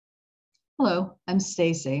Hello, I'm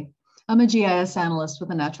Stacie. I'm a GIS analyst with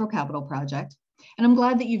the Natural Capital Project, and I'm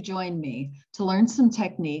glad that you've joined me to learn some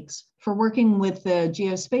techniques for working with the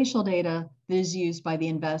geospatial data that is used by the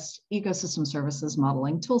InVEST Ecosystem Services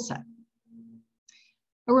Modeling Toolset.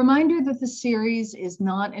 A reminder that this series is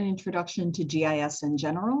not an introduction to GIS in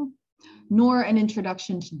general, nor an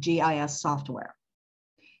introduction to GIS software,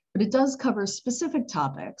 but it does cover specific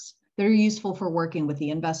topics that are useful for working with the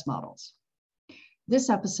InVEST models.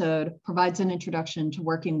 This episode provides an introduction to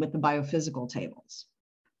working with the biophysical tables.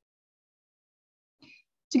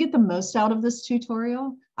 To get the most out of this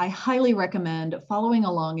tutorial, I highly recommend following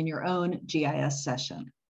along in your own GIS session.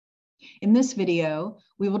 In this video,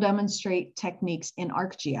 we will demonstrate techniques in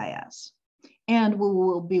ArcGIS, and we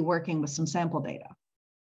will be working with some sample data.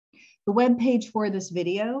 The web page for this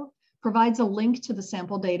video provides a link to the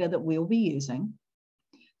sample data that we'll be using.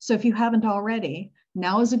 So if you haven't already,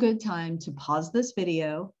 now is a good time to pause this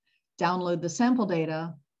video, download the sample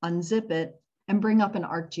data, unzip it, and bring up an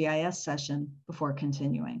ArcGIS session before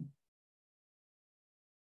continuing.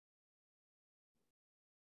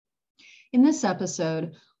 In this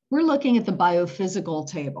episode, we're looking at the biophysical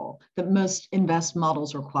table that most InVEST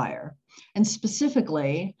models require, and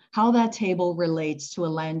specifically how that table relates to a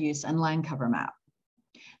land use and land cover map.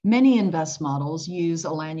 Many InVEST models use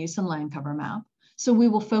a land use and land cover map, so we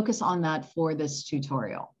will focus on that for this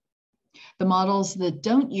tutorial. The models that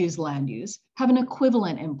don't use land use have an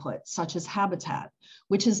equivalent input, such as habitat,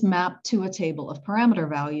 which is mapped to a table of parameter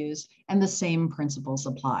values, and the same principles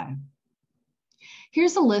apply.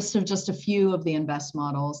 Here's a list of just a few of the InVEST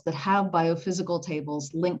models that have biophysical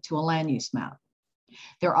tables linked to a land use map.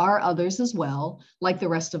 There are others as well, like the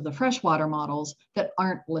rest of the freshwater models, that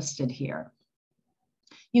aren't listed here.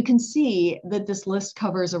 You can see that this list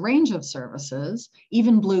covers a range of services,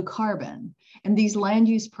 even blue carbon, and these land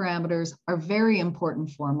use parameters are very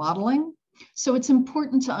important for modeling. So it's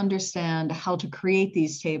important to understand how to create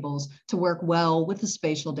these tables to work well with the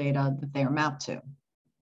spatial data that they are mapped to.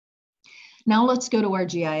 Now let's go to our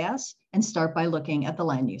GIS and start by looking at the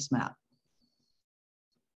land use map.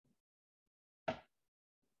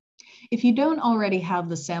 If you don't already have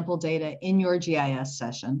the sample data in your GIS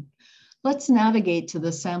session, let's navigate to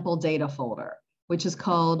the sample data folder, which is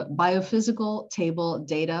called Biophysical Table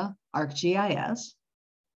Data ArcGIS.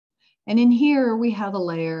 And in here, we have a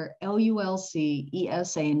layer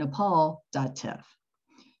LULC-ESA-Nepal.TIFF.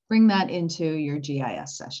 Bring that into your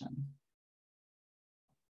GIS session.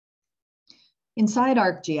 Inside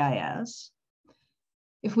ArcGIS,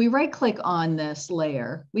 if we right-click on this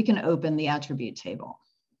layer, we can open the attribute table.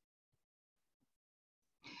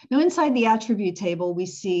 Now, inside the attribute table, we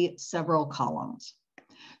see several columns.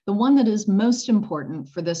 The one that is most important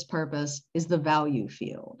for this purpose is the value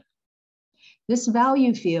field. This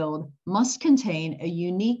value field must contain a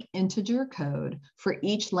unique integer code for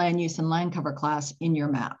each land use and land cover class in your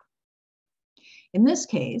map. In this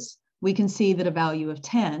case, we can see that a value of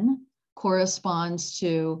 10 corresponds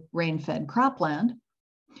to rain-fed cropland,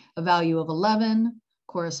 a value of 11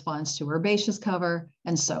 corresponds to herbaceous cover,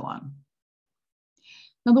 and so on.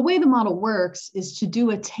 Now, the way the model works is to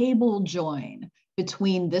do a table join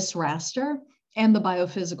between this raster and the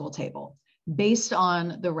biophysical table based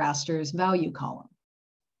on the raster's value column.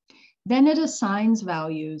 Then it assigns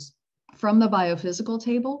values from the biophysical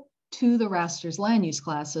table to the raster's land use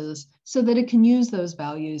classes so that it can use those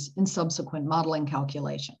values in subsequent modeling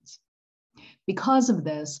calculations. Because of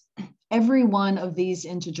this, every one of these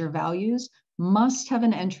integer values must have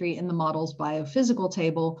an entry in the model's biophysical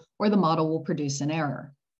table, or the model will produce an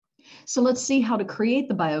error. So let's see how to create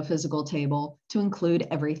the biophysical table to include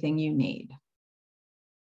everything you need.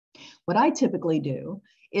 What I typically do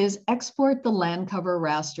is export the land cover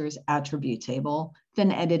raster's attribute table,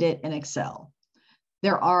 then edit it in Excel.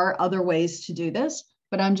 There are other ways to do this,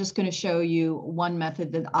 but I'm just going to show you one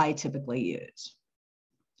method that I typically use.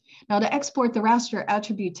 Now, to export the raster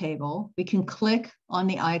attribute table, we can click on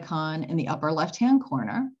the icon in the upper left-hand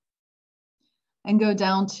corner and go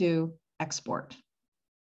down to Export.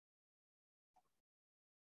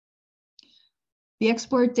 The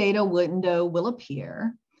export data window will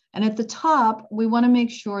appear, and at the top, we want to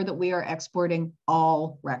make sure that we are exporting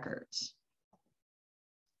all records.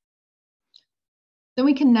 Then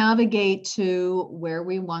we can navigate to where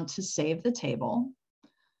we want to save the table.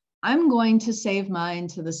 I'm going to save mine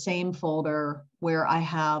to the same folder where I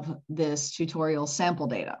have this tutorial sample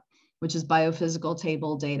data, which is Biophysical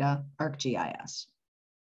Table Data ArcGIS.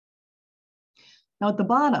 Now at the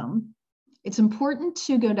bottom, it's important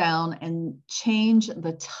to go down and change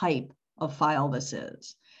the type of file this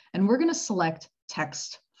is. And we're going to select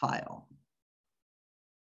text file.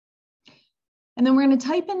 And then we're going to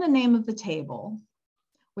type in the name of the table,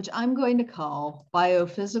 which I'm going to call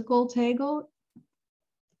Biophysical Table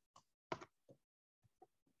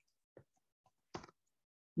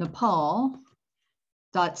Nepal.csv.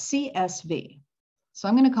 So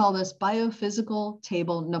I'm going to call this Biophysical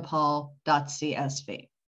Table Nepal.csv.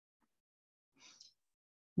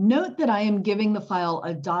 Note that I am giving the file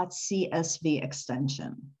a .csv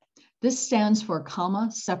extension. This stands for comma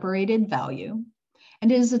separated value,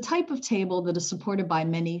 and it is a type of table that is supported by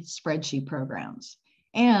many spreadsheet programs.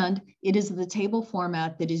 And it is the table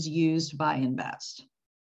format that is used by InVEST.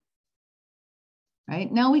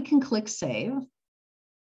 Right, now we can click Save.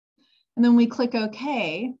 And then we click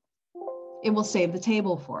OK, it will save the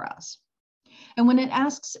table for us. And when it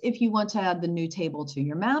asks if you want to add the new table to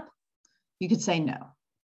your map, you could say no.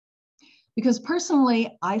 Because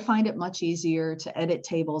personally, I find it much easier to edit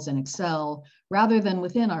tables in Excel rather than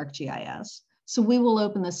within ArcGIS. So we will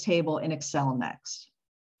open this table in Excel next.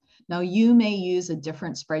 Now you may use a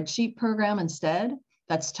different spreadsheet program instead.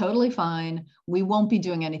 That's totally fine. We won't be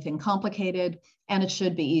doing anything complicated, and it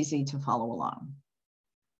should be easy to follow along.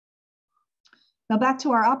 Now back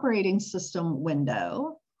to our operating system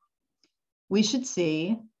window, we should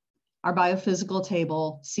see our biophysical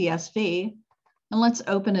table CSV, and let's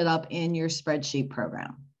open it up in your spreadsheet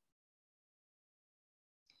program.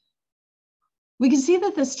 We can see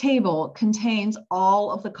that this table contains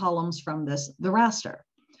all of the columns from the raster,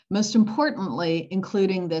 most importantly,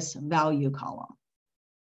 including this value column.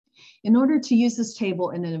 In order to use this table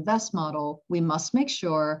in an InVEST model, we must make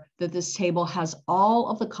sure that this table has all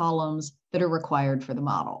of the columns that are required for the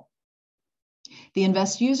model. The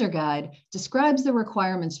InVEST user guide describes the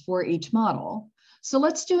requirements for each model. So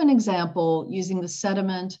let's do an example using the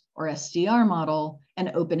sediment or SDR model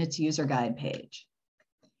and open its user guide page.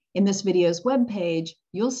 In this video's web page,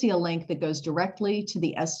 you'll see a link that goes directly to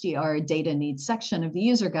the SDR data needs section of the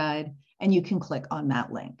user guide, and you can click on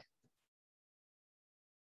that link.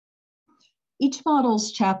 Each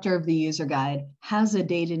model's chapter of the user guide has a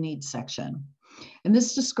data needs section, and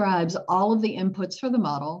this describes all of the inputs for the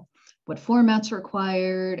model, what formats are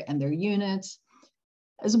required and their units,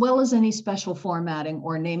 as well as any special formatting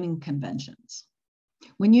or naming conventions.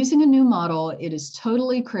 When using a new model, it is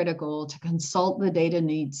totally critical to consult the data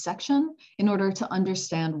needs section in order to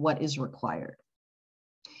understand what is required.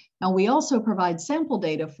 Now, we also provide sample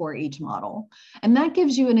data for each model, and that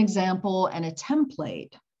gives you an example and a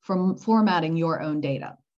template for formatting your own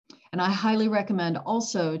data. And I highly recommend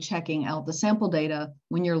also checking out the sample data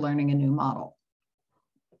when you're learning a new model.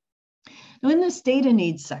 Now, in this data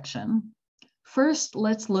needs section, first,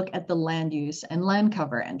 let's look at the land use and land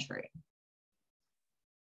cover entry.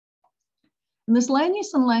 And this land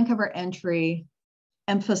use and land cover entry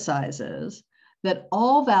emphasizes that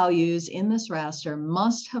all values in this raster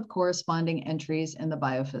must have corresponding entries in the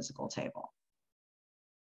biophysical table.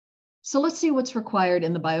 So let's see what's required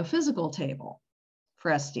in the biophysical table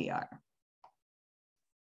for SDR.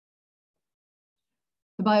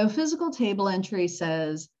 The biophysical table entry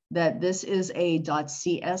says that this is a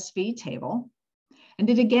 .csv table. And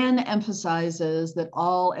it again emphasizes that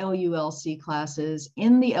all LULC classes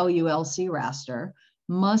in the LULC raster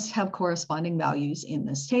must have corresponding values in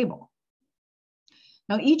this table.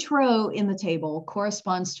 Now, each row in the table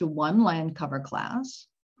corresponds to one land cover class,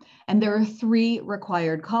 and there are 3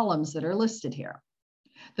 required columns that are listed here.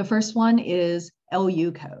 The first one is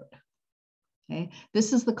LU code. Okay?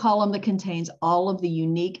 This is the column that contains all of the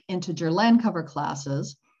unique integer land cover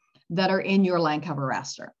classes that are in your land cover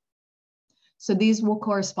raster. So these will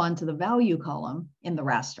correspond to the value column in the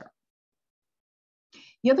raster.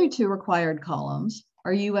 The other 2 required columns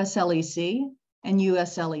are USLEC and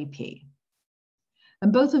USLEP.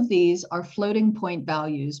 And both of these are floating point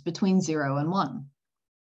values between 0 and 1.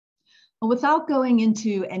 But without going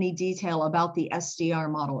into any detail about the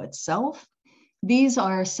SDR model itself, these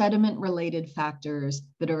are sediment-related factors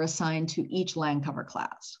that are assigned to each land cover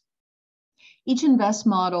class. Each InVEST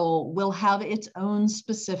model will have its own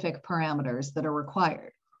specific parameters that are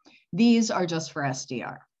required. These are just for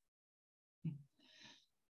SDR.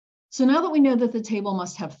 So now that we know that the table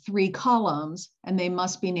must have 3 columns and they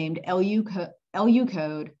must be named LU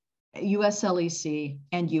code, USLEC,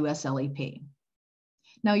 and USLEP.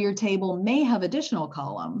 Now your table may have additional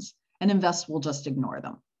columns and InVEST will just ignore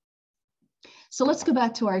them. So let's go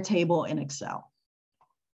back to our table in Excel.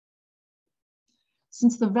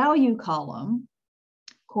 Since the value column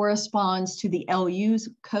corresponds to the LU's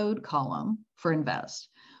code column for InVEST,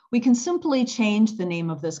 we can simply change the name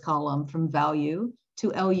of this column from value to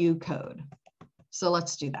LU code. So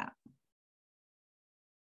let's do that.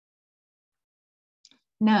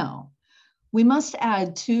 Now, we must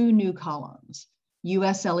add two new columns,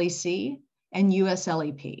 USLEC and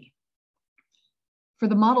USLEP. For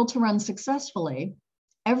the model to run successfully,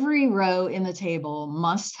 every row in the table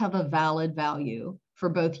must have a valid value for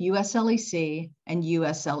both USLEC and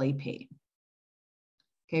USLEP.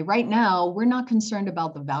 Okay, right now, we're not concerned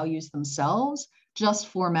about the values themselves, just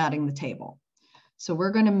formatting the table. So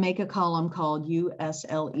we're going to make a column called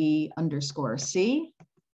USLE_C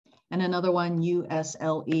and another one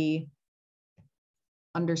USLE_P.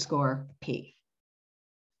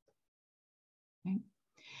 Okay.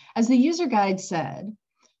 As the user guide said,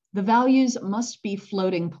 the values must be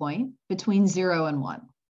floating point between 0 and 1.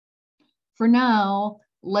 For now,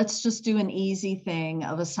 let's just do an easy thing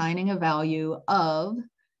of assigning a value of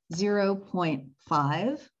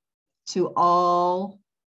 0.5 to all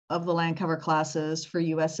of the land cover classes for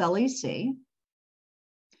USLEC,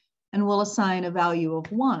 and we'll assign a value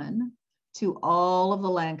of 1 to all of the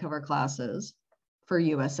land cover classes for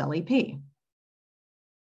USLEP.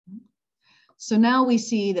 So now we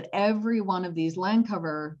see that every one of these land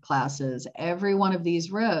cover classes, every one of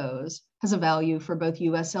these rows has a value for both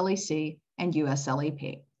USLEC and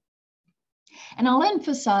USLEP. And I'll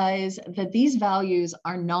emphasize that these values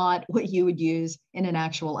are not what you would use in an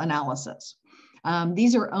actual analysis.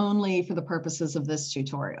 These are only for the purposes of this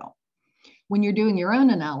tutorial. When you're doing your own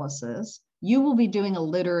analysis, you will be doing a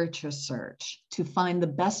literature search to find the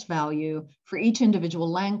best value for each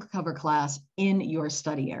individual land cover class in your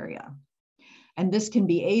study area. And this can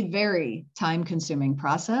be a very time-consuming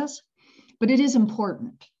process, but it is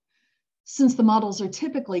important since the models are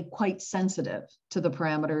typically quite sensitive to the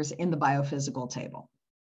parameters in the biophysical table,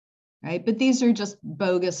 right? But these are just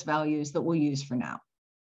bogus values that we'll use for now.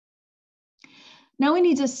 Now we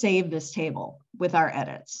need to save this table with our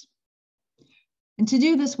edits. And to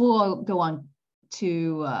do this, we'll go on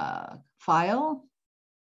to File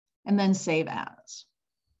and then Save As.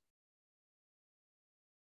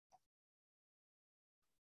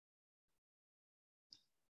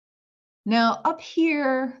 Now up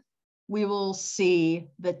here, we will see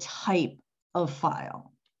the type of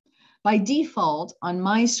file. By default, on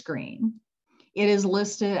my screen, it is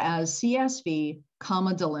listed as CSV,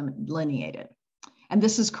 delineated. And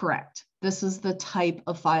this is correct. This is the type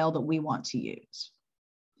of file that we want to use.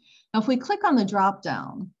 Now, if we click on the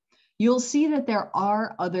dropdown, you'll see that there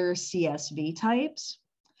are other CSV types,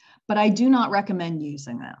 but I do not recommend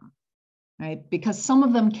using them, right? Because some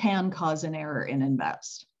of them can cause an error in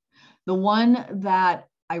InVEST. The one that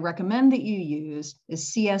I recommend that you use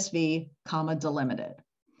is CSV, delimited.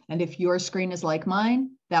 And if your screen is like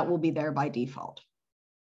mine, that will be there by default.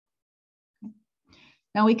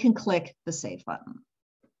 Now we can click the Save button.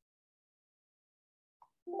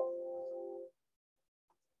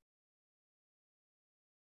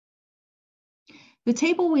 The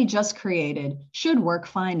table we just created should work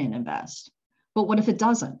fine in InVEST, but what if it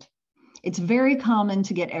doesn't? It's very common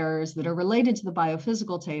to get errors that are related to the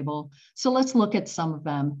biophysical table, so let's look at some of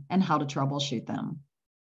them and how to troubleshoot them.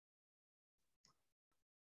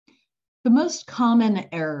 The most common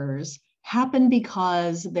errors happen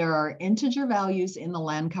because there are integer values in the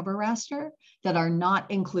land cover raster that are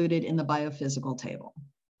not included in the biophysical table.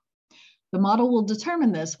 The model will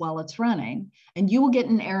determine this while it's running, and you will get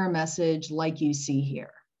an error message like you see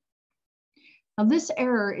here. Now, this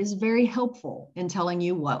error is very helpful in telling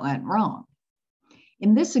you what went wrong.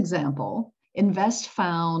 In this example, InVEST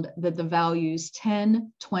found that the values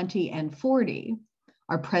 10, 20, and 40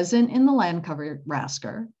 are present in the land cover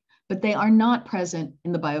raster, but they are not present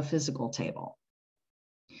in the biophysical table.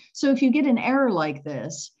 So if you get an error like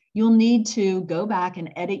this, you'll need to go back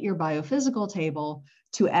and edit your biophysical table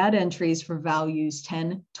to add entries for values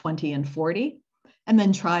 10, 20, and 40, and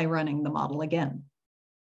then try running the model again.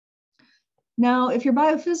 Now, if your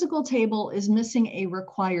biophysical table is missing a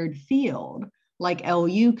required field, like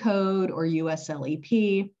LU code or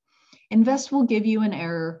USLEP, InVEST will give you an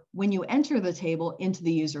error when you enter the table into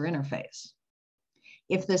the user interface.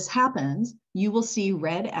 If this happens, you will see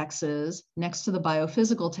red X's next to the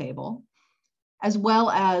biophysical table, as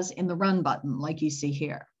well as in the Run button, like you see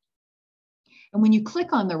here. And when you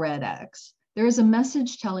click on the red X, there is a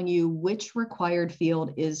message telling you which required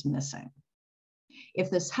field is missing. If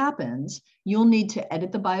this happens, you'll need to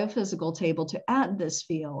edit the biophysical table to add this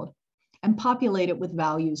field and populate it with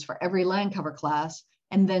values for every land cover class,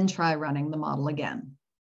 and then try running the model again.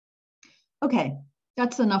 Okay,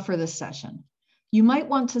 that's enough for this session. You might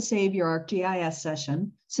want to save your ArcGIS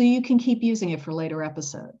session so you can keep using it for later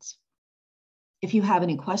episodes. If you have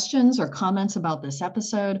any questions or comments about this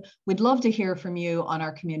episode, we'd love to hear from you on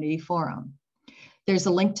our community forum. There's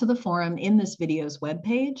a link to the forum in this video's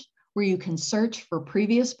webpage, where you can search for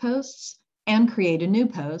previous posts and create a new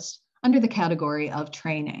post under the category of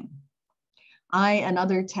training. I and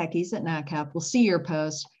other techies at NatCap will see your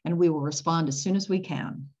post and we will respond as soon as we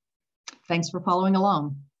can. Thanks for following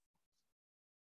along.